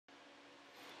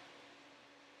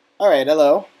Alright,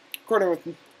 hello. Recording with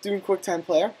doing QuickTime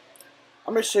Player.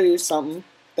 I'm going to show you something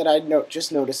that I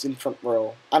just noticed in front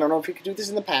row. I don't know if you could do this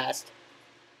in the past,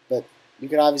 but you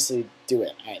could obviously do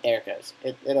it. Alright, there it goes.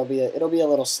 It'll be a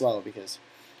little slow because...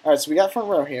 Alright, so we got front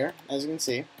row here, as you can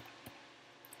see.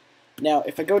 Now,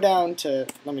 if I go down to...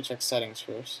 Let me check settings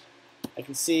first. I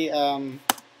can see, turn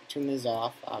these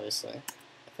off, obviously,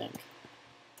 I think.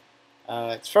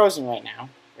 It's frozen right now.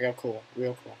 Real cool,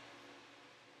 real cool.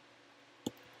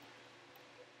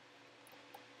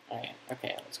 Alright,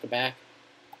 okay, let's go back.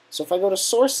 So if I go to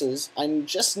sources, I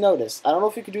just noticed, I don't know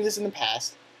if you could do this in the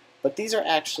past, but these are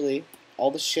actually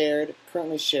all the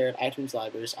currently shared iTunes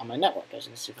libraries on my network, as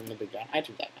you can see from the big giant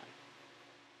iTunes icon.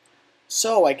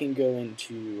 So I can go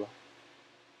into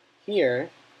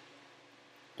here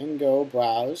and go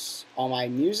browse all my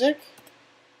music.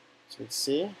 So let's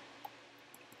see.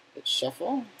 Hit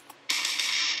shuffle.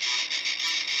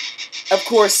 Of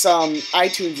course,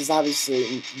 iTunes is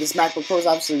obviously, this MacBook Pro is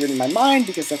obviously reading my mind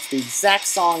because that's the exact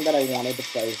song that I wanted to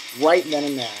play right then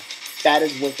and there. That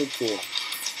is wicked cool.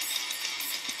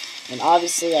 And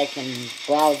obviously I can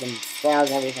browse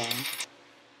everything.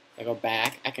 If I go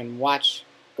back, I can go watch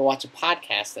a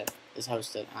podcast that is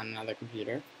hosted on another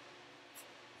computer.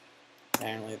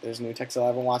 Apparently there's new Textile. I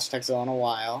haven't watched Textile in a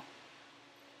while.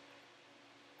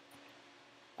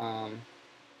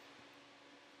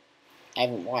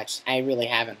 I really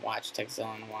haven't watched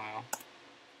Textile in a while.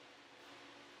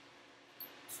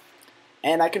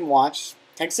 And I can watch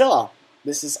Textile.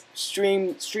 This is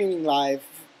streaming live.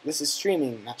 This is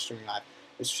streaming, not streaming live.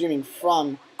 It's streaming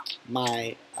from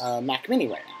my Mac Mini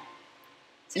right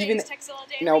now. Even,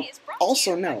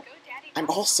 also note, I'm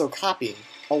also copying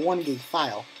a 1 gig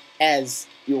file as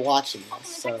you're watching this.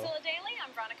 So.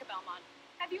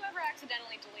 Have you ever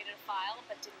accidentally deleted a file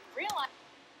but didn't realize?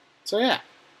 So yeah.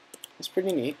 It's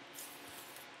pretty neat.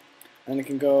 And I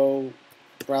can go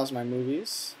browse my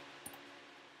movies.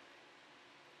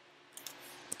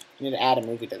 I need to add a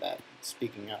movie to that,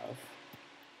 speaking of.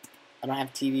 I don't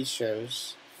have TV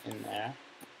shows in there.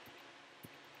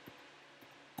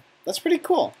 That's pretty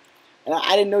cool. And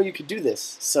I didn't know you could do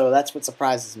this, so that's what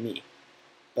surprises me.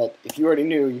 But if you already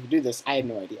knew you could do this, I had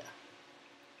no idea.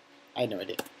 I had no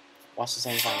idea. Watch the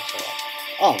same song for a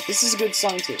while. Oh, this is a good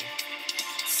song too.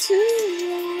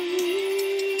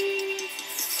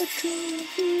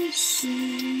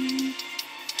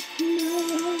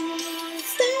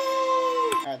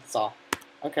 Alright, that's all.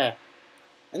 Okay.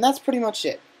 And that's pretty much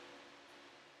it.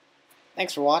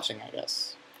 Thanks for watching, I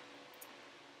guess.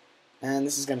 And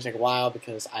this is going to take a while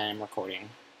because I am recording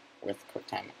with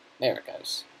QuickTime. There it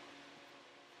goes.